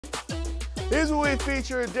Here's where we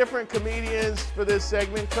feature different comedians for this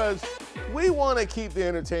segment because we want to keep the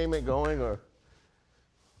entertainment going or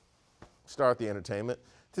start the entertainment.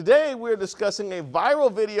 Today, we're discussing a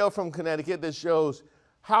viral video from Connecticut that shows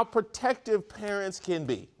how protective parents can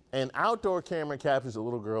be. An outdoor camera captures a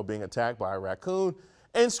little girl being attacked by a raccoon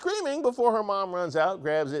and screaming before her mom runs out,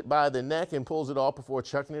 grabs it by the neck and pulls it off before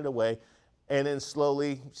chucking it away, and then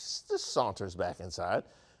slowly just saunters back inside.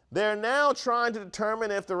 They're now trying to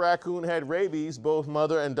determine if the raccoon had rabies. Both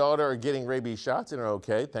mother and daughter are getting rabies shots and are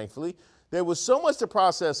okay, thankfully. There was so much to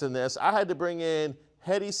process in this, I had to bring in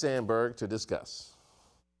Hedi Sandberg to discuss.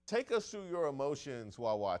 Take us through your emotions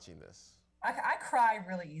while watching this. I cry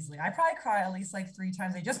really easily. I probably cry at least like 3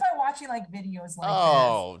 times a day just by watching like videos like this.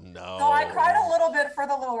 Oh, no. So I cried a little bit for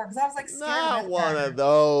the little girl because I was like scared. Not one of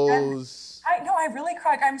those. I know, I really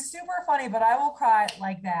cried. I'm super funny, but I will cry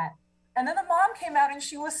like that. And then the mom came out and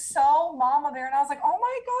she was so mama bear. And I was like, oh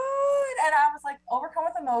my God. And I was like overcome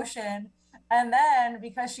with emotion. And then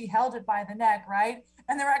because she held it by the neck, right?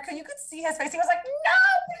 And the raccoon, you could see his face. He was like, no,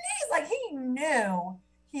 please. Like he knew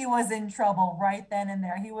he was in trouble right then and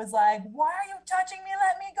there. He was like, why are you touching me?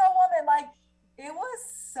 Let me go, woman. Like it was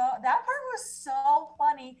so, that part was so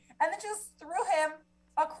funny. And then just threw him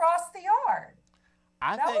across the yard.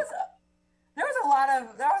 There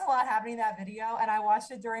was a lot happening in that video, and I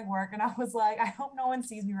watched it during work, and I was like, I hope no one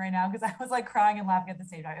sees me right now because I was like crying and laughing at the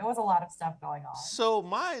same time. It was a lot of stuff going on. So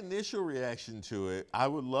my initial reaction to it, I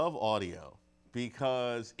would love audio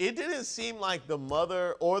because it didn't seem like the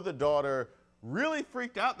mother or the daughter really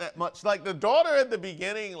freaked out that much. Like the daughter at the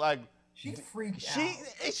beginning, like she freaked out. She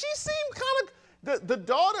seemed kind of, the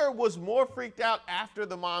daughter was more freaked out after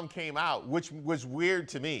the mom came out, which was weird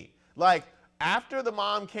to me. Like, after the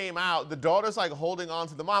mom came out, the daughter's like holding on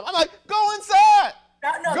to the mom. I'm like, go inside.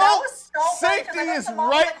 No, go. That was so funny. Safety is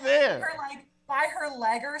right there. Her, like, by her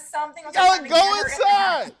leg or something. Go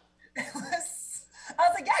inside. I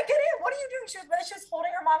was like, yeah, get in. What are you doing? She was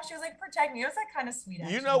holding her mom. She was like, protect me. It was like kind of sweet.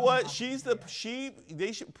 Actually. You know what?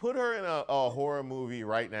 They should put her in a horror movie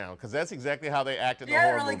right now because that's exactly how they act in the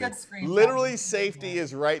horror movie. Good screen. Literally, safety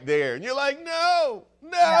is right there, and you're like, no,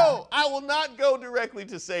 yeah. I will not go directly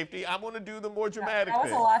to safety. I'm going to do the more dramatic thing.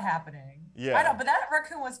 That was a lot happening. Yeah, I know, but that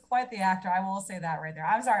raccoon was quite the actor. I will say that right there.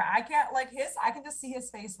 I'm sorry, I can't I can just see his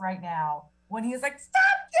face right now. When he was like, stop,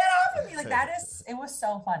 get off of me. Like it was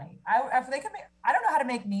so funny. I don't know how to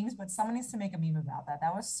make memes, but someone needs to make a meme about that.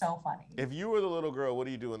 That was so funny. If you were the little girl, what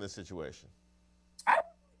do you do in this situation? I would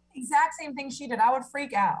do the exact same thing she did. I would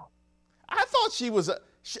freak out. I thought she was,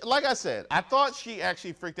 like I said, I thought she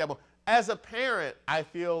actually freaked out. As a parent, I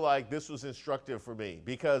feel like this was instructive for me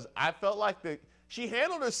because I felt like she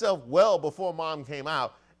handled herself well before mom came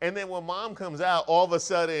out. And then when mom comes out, all of a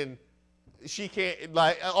sudden, she can't,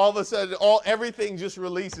 like, all of a sudden, everything just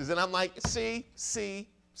releases. And I'm like, see,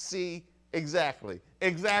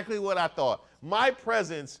 exactly what I thought. My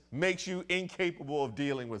presence makes you incapable of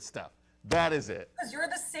dealing with stuff. That is it. Because you're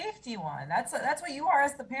the safety one. That's what you are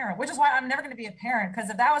as the parent, which is why I'm never going to be a parent.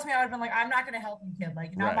 Because if that was me, I would have been like, I'm not going to help you, kid.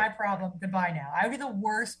 Like, not my problem. Goodbye now. I would be the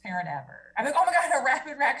worst parent ever. I'm like, oh my God, a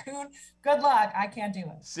rabid raccoon. Good luck. I can't do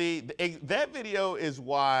it. See, that video is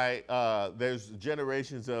why there's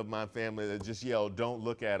generations of my family that just yell, don't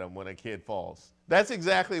look at him when a kid falls. That's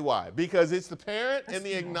exactly why. Because it's the parent and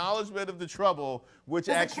the acknowledgement of the trouble, which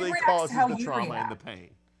actually causes the trauma and the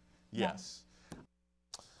pain. Yes.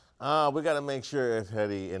 We got to make sure if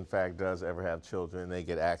Hedi, in fact, does ever have children, they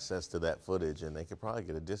get access to that footage, and they could probably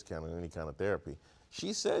get a discount on any kind of therapy.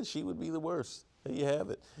 She said she would be the worst. There you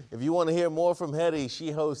have it. If you want to hear more from Hedi,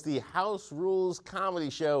 she hosts the House Rules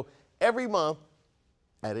comedy show every month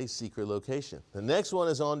at a secret location. The next one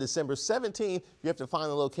is on December 17th. You have to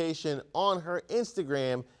find the location on her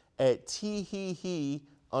Instagram at @THEHE_Hedi.